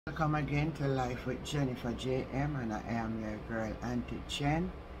Welcome again to Life with Jennifer JM, and I am your girl Auntie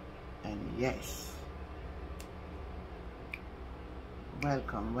Jen. And yes,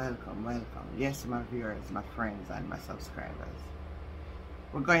 welcome. Yes, my viewers, my friends, and my subscribers.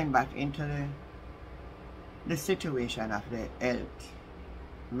 We're going back into the situation of the health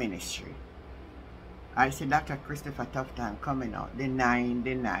ministry. I see Dr. Christopher Tufton coming out, denying.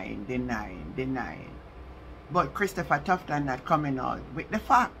 But Christopher Tufton not coming out with the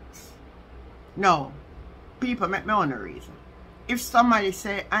facts. No, people make me on a reason. If somebody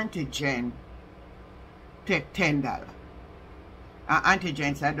say Auntie Jen take $10, and Auntie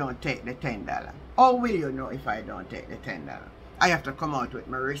Jen say I don't take the $10, how will you know if I don't take the $10? I have to come out with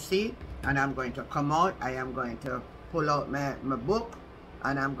my receipt, and I'm going to come out, I am going to pull out my book,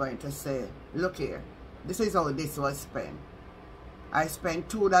 and I'm going to say, look here, this is how this was spent. I spent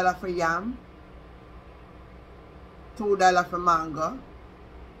 $2 for yam, $2 for mango,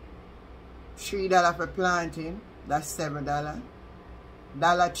 $3 for plantain, that's $7, $1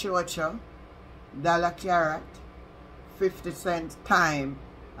 chocho, $1 carrot, 50 cents thyme,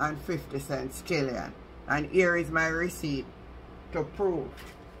 and 50 cents scallion. And here is my receipt to prove,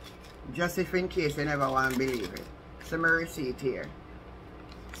 just if in case you never want to believe it. See my receipt here.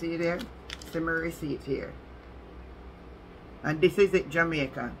 See there? See my receipt here. And this is it,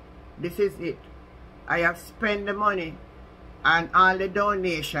 Jamaica. This is it. I have spent the money and all the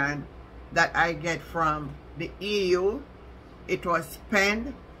donation that I get from the EU. It was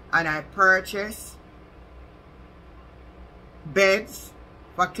spent, and I purchased beds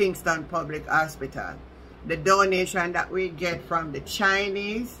for Kingston Public Hospital. The donation that we get from the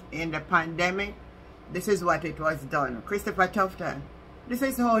Chinese in the pandemic, this is what it was done. Christopher Tufton, this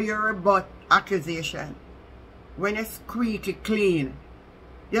is how you rebut accusation. When you squeaky clean.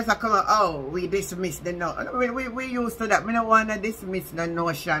 Yes, I come out, oh, we dismiss the notion. We used to that. We don't want to dismiss the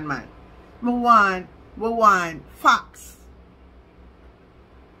notion, man. We want facts.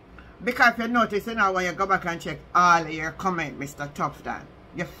 Because if you notice, you know, when you go back and check all of your comment, Mr. Tufton,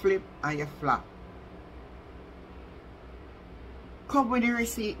 you flip and you flop. Come with the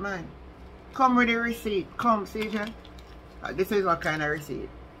receipt, man. Come with the receipt. Come, see here. This is what kind of receipt.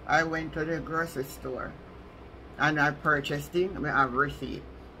 I went to the grocery store and I purchased things. I have receipt.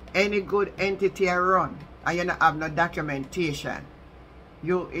 Any good entity I run and you don't have no documentation,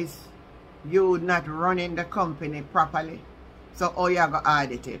 you not running the company properly. So how you have to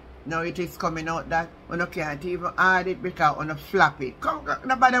audit it? Now it is coming out that you can't even audit because you flap it. Come,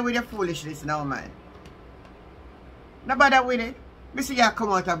 no bother with your foolishness now, man. No bother with it. We see you come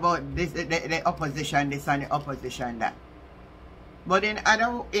out about this, the opposition this and the opposition that. But in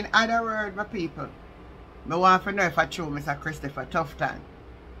other words, my people, I want to know if I true Mr. Christopher Tufton.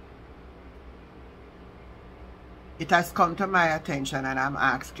 It has come to my attention and I'm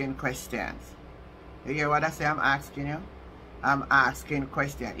asking questions. You hear what I say? I'm asking you? I'm asking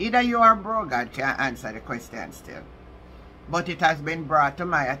questions. Either you or Brogad can answer the question still. But it has been brought to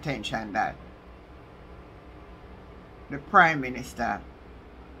my attention that the Prime Minister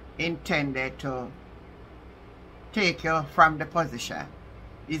intended to take you from the position.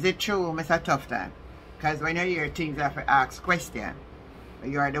 Is it true, Mr. Tufton? Because when you hear things, you have to ask questions.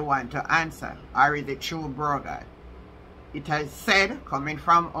 You are the one to answer. Or is it true, Brogad? It has said, coming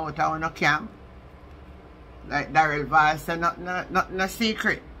from out of our camp, like Daryl Val said, not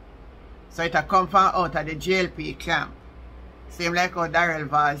secret. So it has come from out of the JLP camp. Same like how Daryl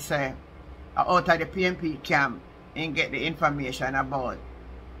Val said, out of the PMP camp, and get the information about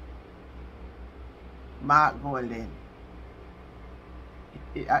Mark Golden.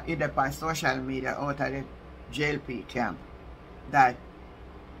 It on social media out of the JLP camp that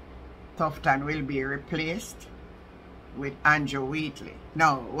Tufton will be replaced with Andrew Wheatley.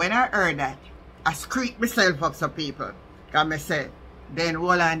 Now, when I heard that, I screamed myself up some people. Because I said, then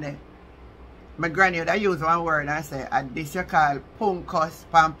hold on there. My granny would use one word and say, this you call punkus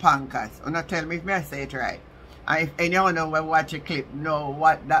pampankas. You not tell me if I say it right. And if anyone know when watch a clip know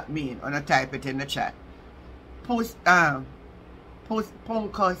what that means, you not type it in the chat. Punkus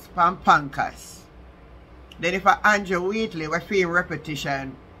pampankas. Then if Andrew Wheatley were feeling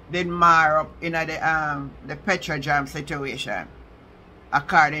repetition, then mar up in the petrol jam situation,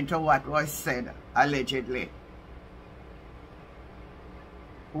 according to what was said allegedly.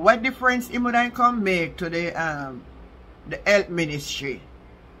 What difference it would come make to the health ministry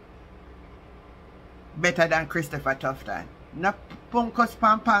better than Christopher Tufton? Not punkus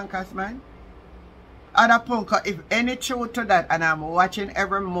pampankas, man. Other punkus, if any truth to that, and I'm watching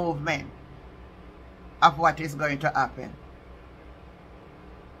every movement of what is going to happen.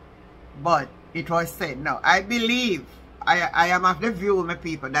 But it was said, now I believe I am of the view, my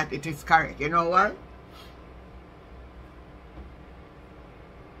people, that it is correct. You know what?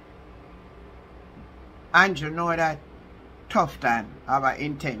 Andrew know that Tufton have an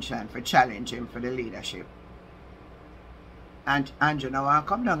intention for challenge him for the leadership. And Andrew no want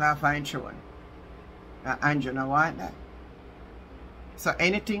come down and find throne. And Andrew no want that. So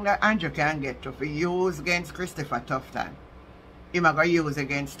anything that Andrew can get to use against Christopher Tufton, him going to use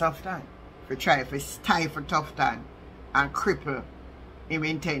against Tufton. To try to stifle Tufton and cripple him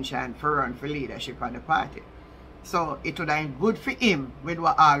intention for run for leadership of the party. So it would have been good for him with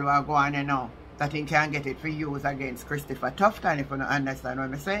what all we are going on now, that he can get it for use against Christopher Tufton, if you don't understand what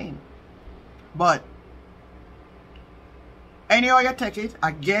I'm saying. But anyhow you take it,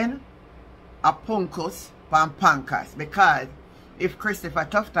 again, a punkus and pankas, because if Christopher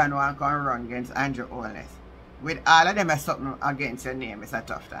Tufton want to run against Andrew Wheatley, with all of them are something against your name, Mr.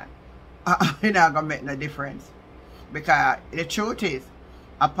 Tufton, it's not going to make no difference. Because the truth is,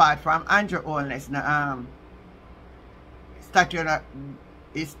 apart from Andrew Wheatley's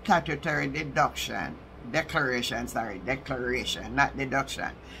statutory declaration, not deduction,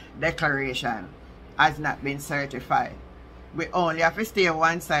 declaration has not been certified. We only have to stay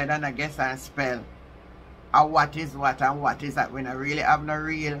one side and guess and spell what is what and what is that. We don't really have no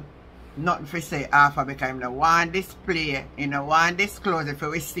real nothing to say after, because you don't want display, you don't want disclose if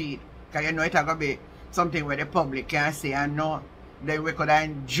we see it. Because you know it's going to be something where the public can see and know. Then we could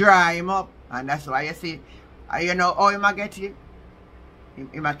then dry him up. And that's why you see, you know how he might get it?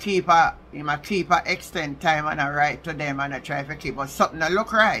 He might keep a extend time and a write to them and a try to keep, but something that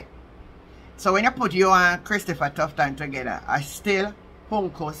look right. So when you put you and Christopher Tufton together, I still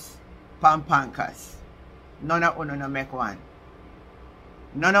punkus pampankas. None of you no make one.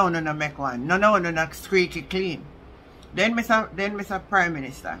 None of you no make one. None of you no squeaky clean. Then Mr. Prime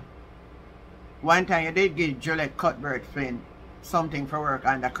Minister, one time you did give Juliet Cuthbert Flynn something for work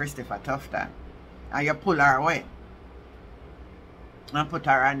under Christopher Tufton, and you pull her away and put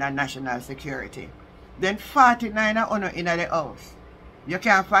her under national security. Then 49 of you in the house. You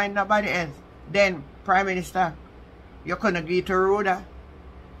can't find nobody else. Then Prime Minister, you couldn't give to Rhoda.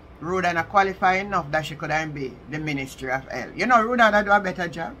 Rhoda not qualified enough that she could be the Ministry of Health. You know Rhoda do a better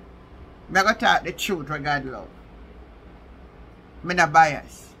job. I'm going to talk the truth with God love. I'm not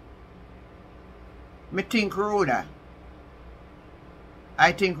biased. I think Rhoda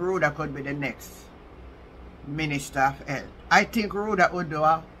could be the next Minister of Health. I think Rhoda would do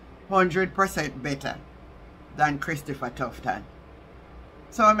 100% better than Christopher Tufton.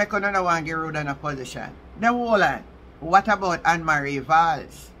 So I make another one give Rhoda in a position. Then hold on. What about Anne-Marie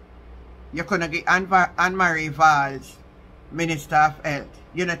Valls? You couldn't get Anne-Marie Valls Minister of Health.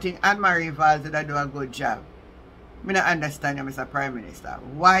 You don't think Anne-Marie Valls would do a good job? I don't understand you, Mr. Prime Minister.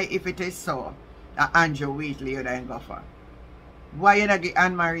 Why, if it is so, Andrew Wheatley you don't go for? Why you not get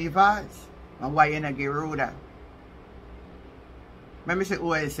Anne-Marie Valls? And why you not get Rhoda? Let me say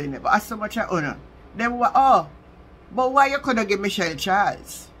who else in it. But that's so much of honor. Then what? Oh, but why you couldn't get Michelle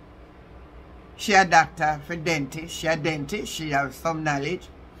Charles? She a doctor for dentist. She a dentist. She has some knowledge.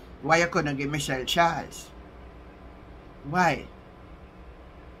 Why you couldn't get Michelle Charles? Why?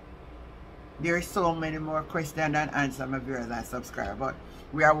 There are so many more questions and answers, my viewers and subscribers. But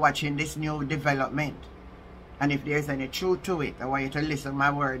we are watching this new development. And if there's any truth to it, I want you to listen to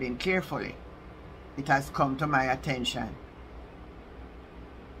my wording carefully. It has come to my attention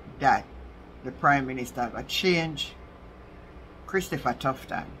that the Prime Minister will change Christopher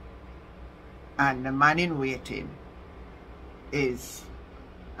Tufton, and the man in waiting is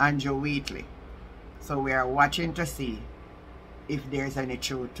Andrew Wheatley. So we are watching to see if there's any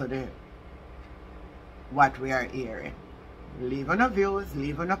truth to what we are hearing. Leave on the views,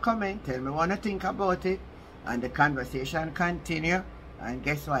 leave on a comment, tell me what you think about it, and the conversation continue. And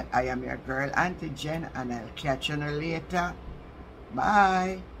guess what? I am your girl Auntie Jen, and I'll catch you later.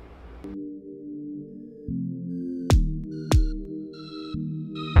 Bye.